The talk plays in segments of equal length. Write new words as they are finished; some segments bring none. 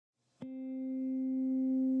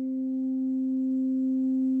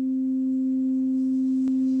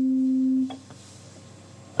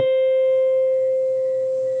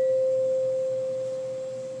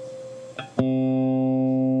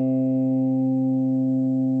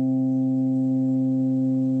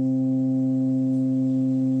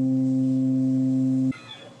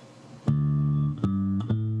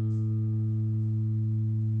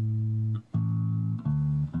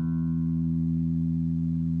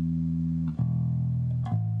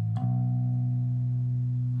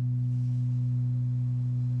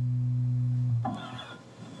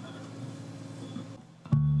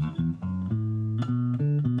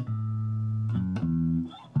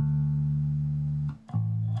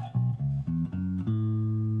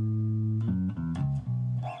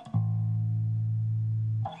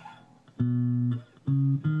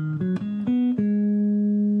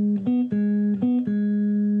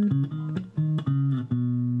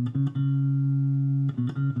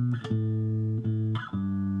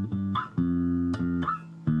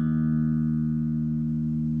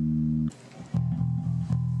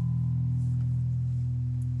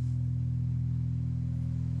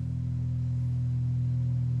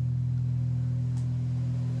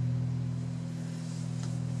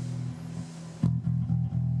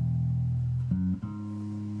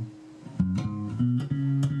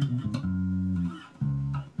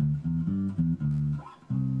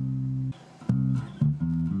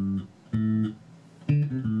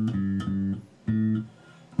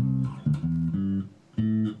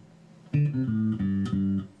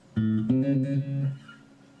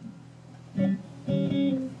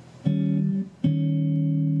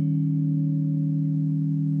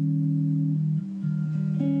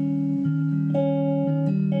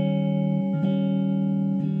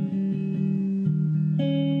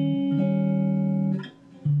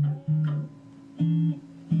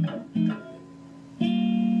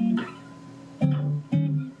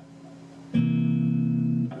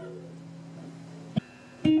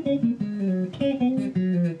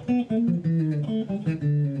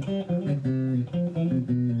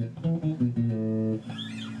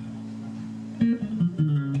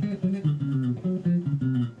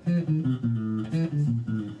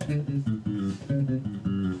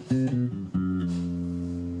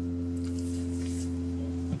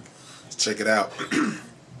Check it out.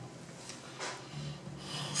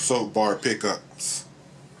 Soapbar pickups.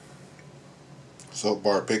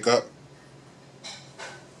 Soapbar pickup.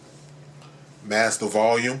 Master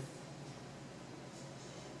volume.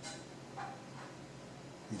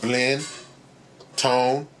 Blend.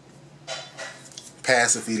 Tone.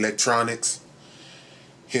 Passive electronics.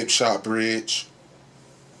 Hip shot bridge.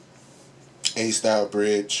 A-style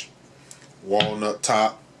bridge. Walnut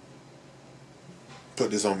top.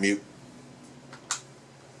 Put this on mute.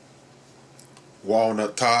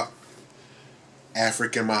 Walnut top.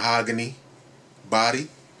 African mahogany body.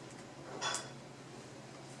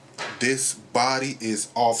 This body is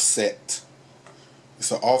offset. It's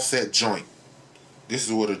an offset joint. This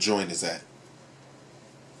is where the joint is at.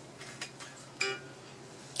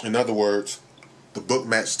 In other words, the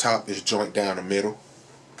bookmatch top is joint down the middle,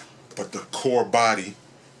 but the core body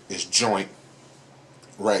is joint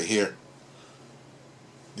right here.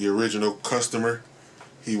 The original customer,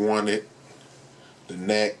 he wanted the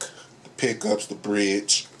neck, the pickups, the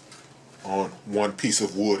bridge on one piece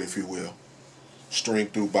of wood, if you will. String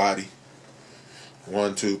through body.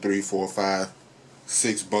 1, 2, 3, 4, 5,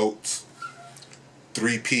 6 bolts.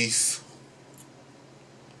 3-piece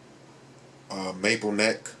maple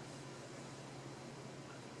neck.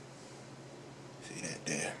 See that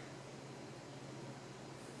there?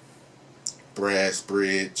 Brass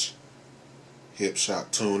bridge. Hip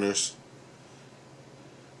shot tuners.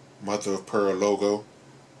 Mother of pearl logo.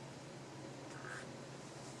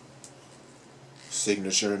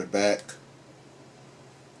 Signature in the back.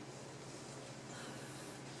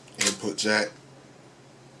 Input jack.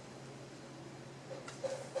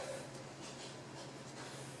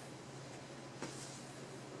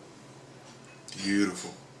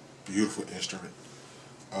 Beautiful, beautiful instrument.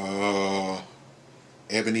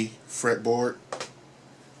 Ebony fretboard.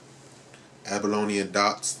 Abalone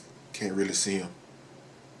dots. Can't really see them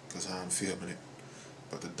because I'm filming it.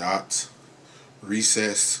 But the dots.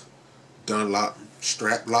 Recess. Dunlop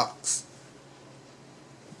strap locks.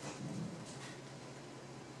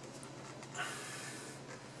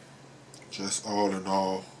 Just all in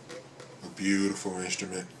all, a beautiful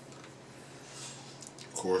instrument.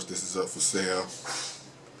 Of course, this is up for sale.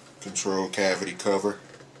 Control cavity cover.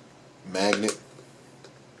 Magnet.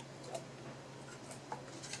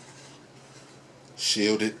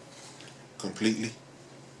 Shielded completely.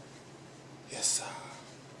 Yes, sir.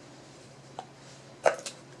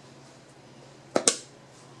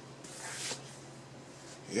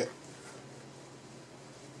 Yep.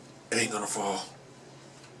 Ain't gonna fall.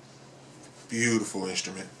 Beautiful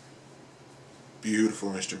instrument.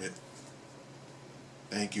 Beautiful instrument.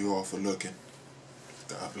 Thank you all for looking.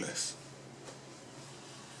 God bless.